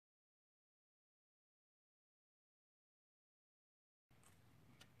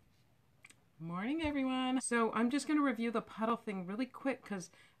Morning, everyone. So I'm just going to review the puddle thing really quick because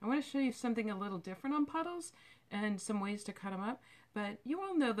I want to show you something a little different on puddles and some ways to cut them up. But you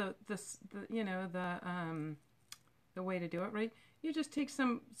all know the way to do it, right? You just take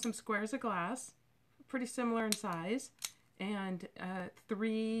some squares of glass, pretty similar in size, and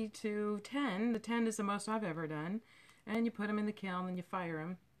 3 to 10. The 10 is the most I've ever done, and you put them in the kiln and you fire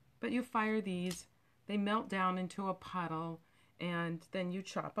them. But you fire these, they melt down into a puddle, and then you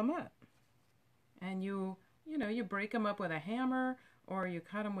chop them up. And you break them up with a hammer, or you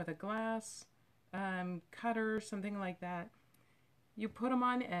cut them with a glass cutter, something like that. You put them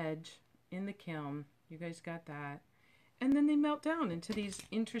on edge in the kiln. You guys got that. And then they melt down into these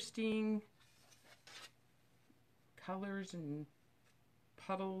interesting colors and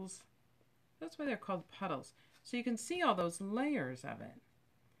puddles. That's why they're called puddles. So you can see all those layers of it.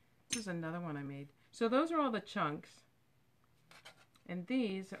 This is another one I made. So those are all the chunks. And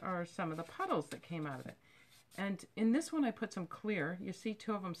these are some of the puddles that came out of it. And in this one I put some clear. You see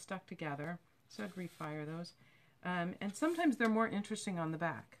two of them stuck together. So I'd refire those. And sometimes they're more interesting on the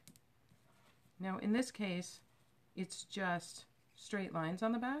back. Now in this case, it's just straight lines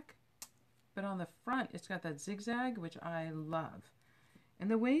on the back. But on the front, it's got that zigzag, which I love.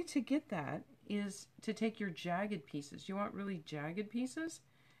 And the way to get that is to take your jagged pieces. You want really jagged pieces.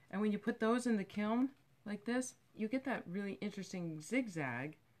 And when you put those in the kiln like this, you get that really interesting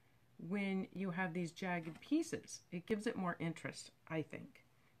zigzag when you have these jagged pieces. It gives it more interest, I think.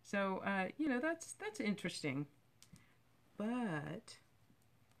 So, that's interesting. But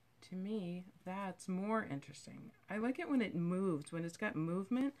to me, that's more interesting. I like it when it moves, when it's got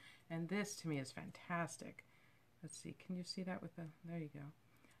movement, and this to me is fantastic. Let's see, can you see that with the, there you go.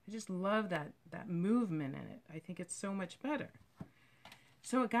 I just love that movement in it. I think it's so much better.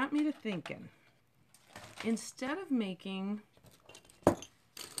 So it got me to thinking, instead of making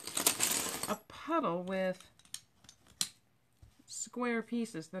a puddle with square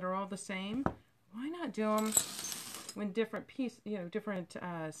pieces that are all the same, why not do them with different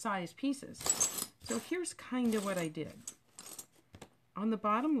size pieces? So here's kind of what I did. On the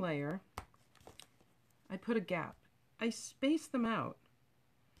bottom layer, I put a gap. I spaced them out.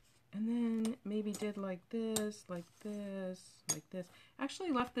 And then maybe did like this, like this, like this.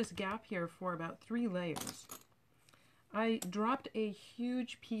 Actually left this gap here for about 3 layers. I dropped a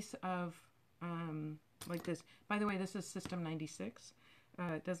huge piece of, like this. By the way, this is System 96.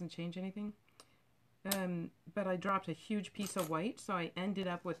 It doesn't change anything. But I dropped a huge piece of white, so I ended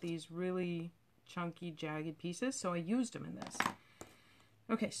up with these really chunky, jagged pieces. So I used them in this.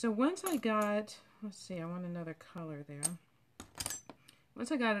 Okay, so once I got, let's see, I want another color there. Once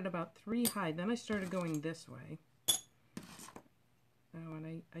I got it about 3 high, then I started going this way. Oh,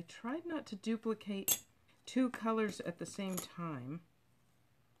 and I tried not to duplicate 2 colors at the same time.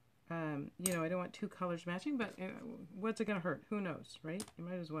 I don't want 2 colors matching, but what's it going to hurt? Who knows, right? You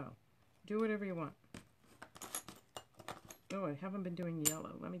might as well. Do whatever you want. Oh, I haven't been doing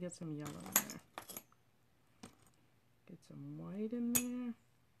yellow. Let me get some yellow in there. Get some white in there.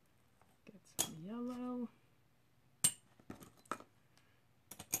 Get some yellow.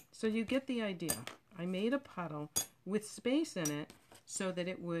 So you get the idea. I made a puddle with space in it so that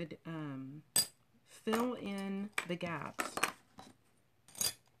it would fill in the gaps.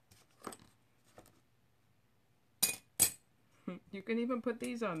 You can even put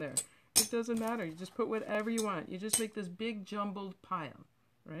these on there. It doesn't matter. You just put whatever you want. You just make this big jumbled pile,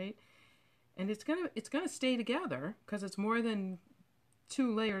 right? And it's gonna stay together because it's more than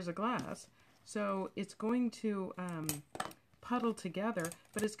 2 layers of glass. So it's going to puddle together,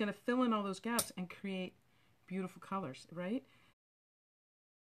 but it's going to fill in all those gaps and create beautiful colors, right?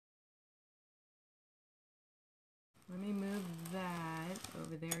 Let me move that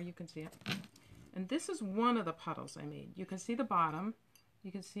over there. You can see it. And this is one of the puddles I made. You can see the bottom.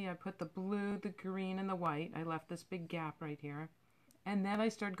 You can see I put the blue, the green, and the white. I left this big gap right here. And then I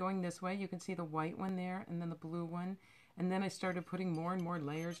started going this way. You can see the white one there, and then the blue one. And then I started putting more and more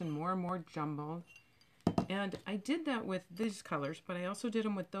layers and more jumbled. And I did that with these colors, but I also did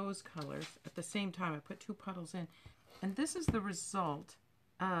them with those colors at the same time. I put 2 puddles in. And this is the result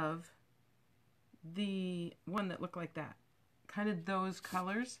of the one that looked like that. Kind of those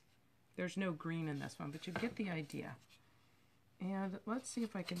colors. There's no green in this one, but you get the idea. And let's see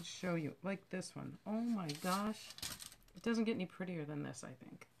if I can show you. Like this one. Oh my gosh. It doesn't get any prettier than this, I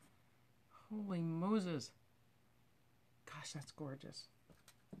think. Holy Moses. Gosh, that's gorgeous.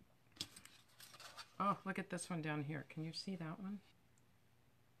 Oh, look at this one down here. Can you see that one?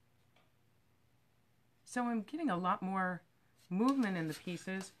 So I'm getting a lot more movement in the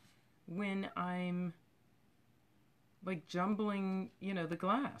pieces when I'm like jumbling, you know, the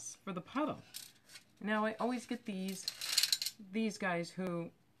glass for the puddle. Now I always get these guys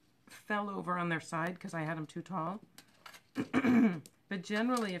who fell over on their side because I had them too tall. But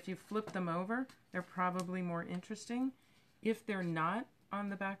generally, if you flip them over, they're probably more interesting. If they're not on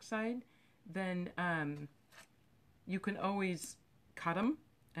the back side, then you can always cut them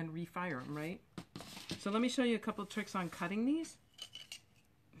and refire them, right? So let me show you a couple tricks on cutting these.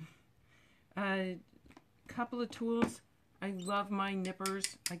 Couple of tools. I love my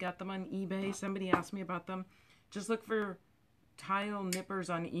nippers. I got them on eBay. Somebody asked me about them. Just look for tile nippers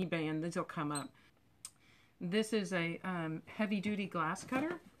on eBay and these will come up. This is a heavy-duty glass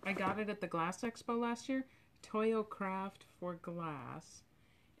cutter. I got it at the Glass Expo last year. Toyo Craft for glass.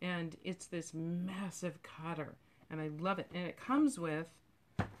 And it's this massive cutter. And I love it. And it comes with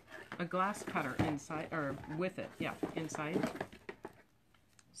a glass cutter inside, or with it, yeah, inside.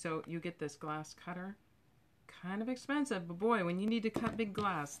 So you get this glass cutter. Kind of expensive, but boy, when you need to cut big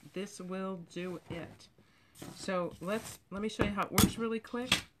glass, this will do it. So let me show you how it works really quick.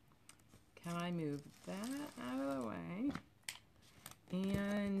 Can I move that out of the way?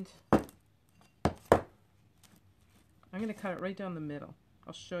 And I'm going to cut it right down the middle.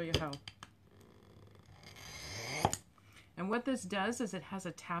 I'll show you how. And what this does is it has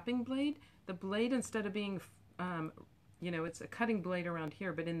a tapping blade. The blade, instead of being, you know, it's a cutting blade around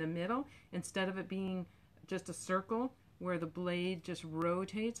here, but in the middle, instead of it being just a circle where the blade just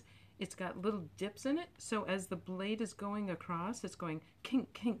rotates, it's got little dips in it. So as the blade is going across, it's going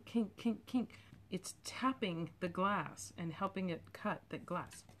kink, kink, kink, kink, kink. It's tapping the glass and helping it cut the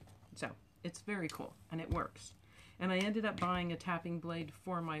glass. So it's very cool and it works. And I ended up buying a tapping blade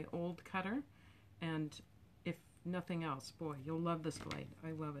for my old cutter. And if nothing else, boy, you'll love this blade.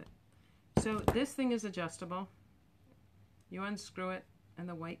 I love it. So this thing is adjustable. You unscrew it and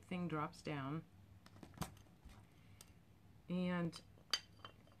the white thing drops down.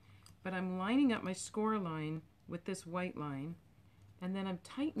 But I'm lining up my score line with this white line, and then I'm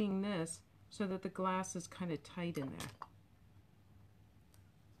tightening this so that the glass is kind of tight in there.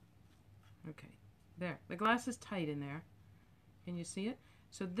 Okay, there. The glass is tight in there. Can you see it?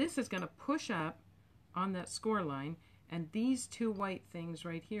 So this is going to push up on that score line, and these two white things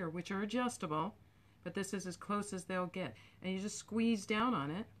right here, which are adjustable, but this is as close as they'll get. And you just squeeze down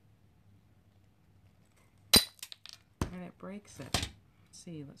on it, and it breaks it. Let's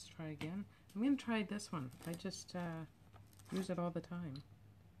see, let's try again. I'm going to try this one. I just use it all the time.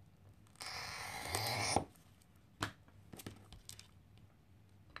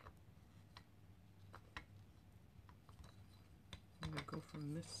 I'm going to go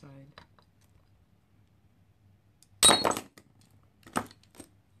from this side.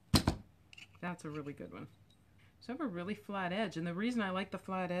 That's a really good one. So I have a really flat edge, and the reason I like the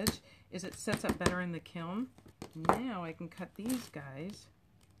flat edge is it sets up better in the kiln. Now I can cut these guys.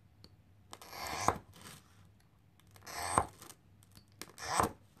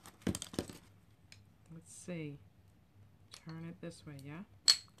 Let's see. Turn it this way, yeah?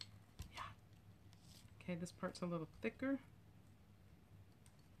 Yeah. Okay, this part's a little thicker.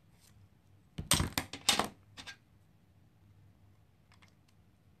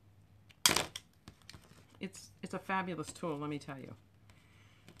 It's a fabulous tool, let me tell you.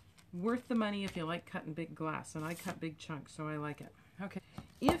 Worth the money if you like cutting big glass, and I cut big chunks, so I like it. Okay,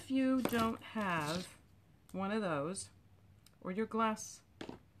 if you don't have one of those, or your glass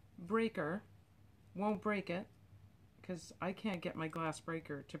breaker won't break it, because I can't get my glass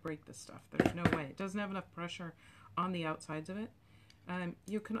breaker to break this stuff. There's no way. It doesn't have enough pressure on the outsides of it.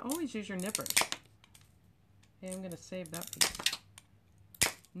 You can always use your nippers. Okay, I'm going to save that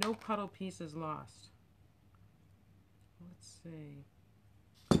piece. No puddle piece is lost. Let's see.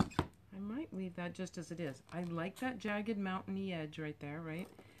 I might leave that just as it is. I like that jagged mountainy edge right there, right?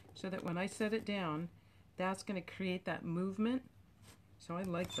 So that when I set it down, that's going to create that movement. So I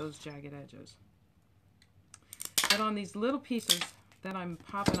like those jagged edges. But on these little pieces that I'm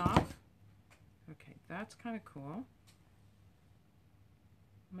popping off, okay, that's kind of cool.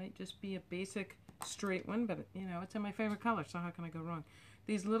 Might just be a basic straight one, but you know, it's in my favorite color, so how can I go wrong?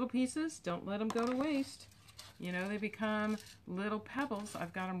 These little pieces, don't let them go to waste. You know, they become little pebbles.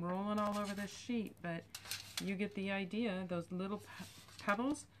 I've got them rolling all over this sheet, but you get the idea. Those little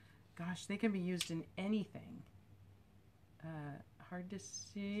pebbles, gosh, they can be used in anything. Hard to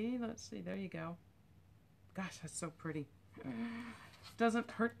see. Let's see. There you go. Gosh, that's so pretty. Doesn't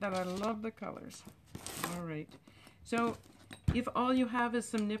hurt that I love the colors. All right. So if all you have is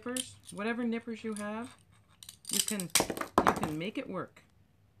some nippers, whatever nippers you have, you can make it work.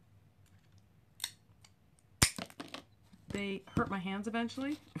 They hurt my hands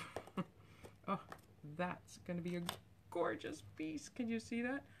eventually. Oh, that's going to be gorgeous piece. Can you see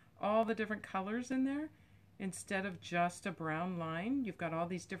that? All the different colors in there. Instead of just a brown line, you've got all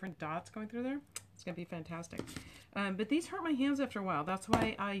these different dots going through there. It's going to be fantastic. But these hurt my hands after a while. That's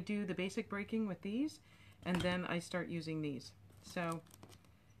why I do the basic breaking with these, and then I start using these. So,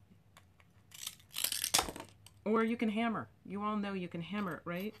 or you can hammer. You all know you can hammer it,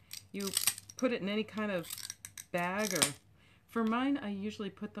 right? You put it in any kind of bag, or for mine, I usually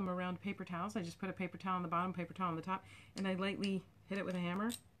put them around paper towels. I just put a paper towel on the bottom, paper towel on the top, and I lightly hit it with a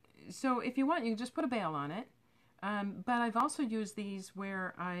hammer. So if you want, you can just put a bail on it. But I've also used these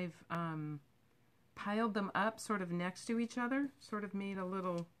where I've piled them up sort of next to each other, sort of made a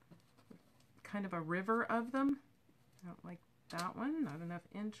little kind of a river of them. I don't like that one, not enough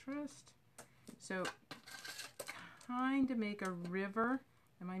interest. So kind of make a river.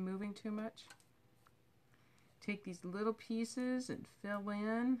 Am I moving too much? Take these little pieces and fill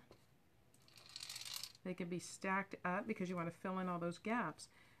in. They can be stacked up because you want to fill in all those gaps,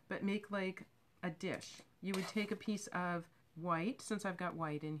 but make like a dish. You would take a piece of white, since I've got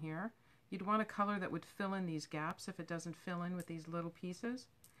white in here. You'd want a color that would fill in these gaps if it doesn't fill in with these little pieces.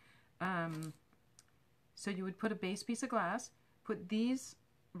 So you would put a base piece of glass, put these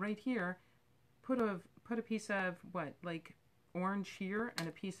right here, put a piece of what, like orange here and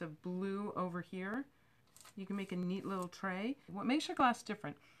a piece of blue over here. You can make a neat little tray. What makes your glass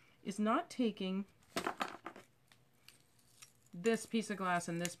different is not taking this piece of glass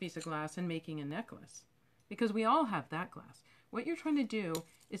and this piece of glass and making a necklace, because we all have that glass. What you're trying to do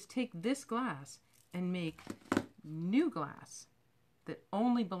is take this glass and make new glass that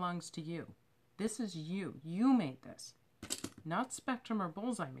only belongs to you. This is you. You made this. Not Spectrum or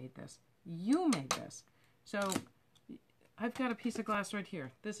Bullseye made this. You made this. So I've got a piece of glass right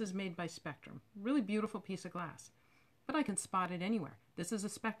here. This is made by Spectrum. Really beautiful piece of glass. But I can spot it anywhere. This is a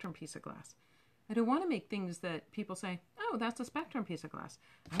Spectrum piece of glass. I don't want to make things that people say, oh, that's a Spectrum piece of glass.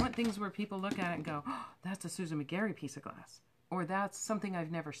 I want things where people look at it and go, oh, that's a Susan McGarry piece of glass. Or that's something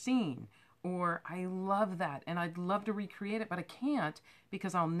I've never seen. Or I love that and I'd love to recreate it, but I can't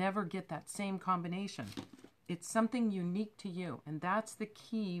because I'll never get that same combination. It's something unique to you. And that's the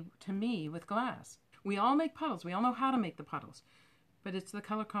key to me with glass. We all make puddles. We all know how to make the puddles. But it's the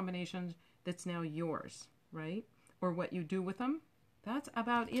color combinations that's now yours, right? Or what you do with them. That's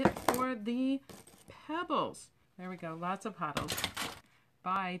about it for the pebbles. There we go. Lots of puddles.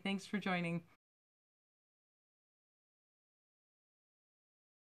 Bye. Thanks for joining.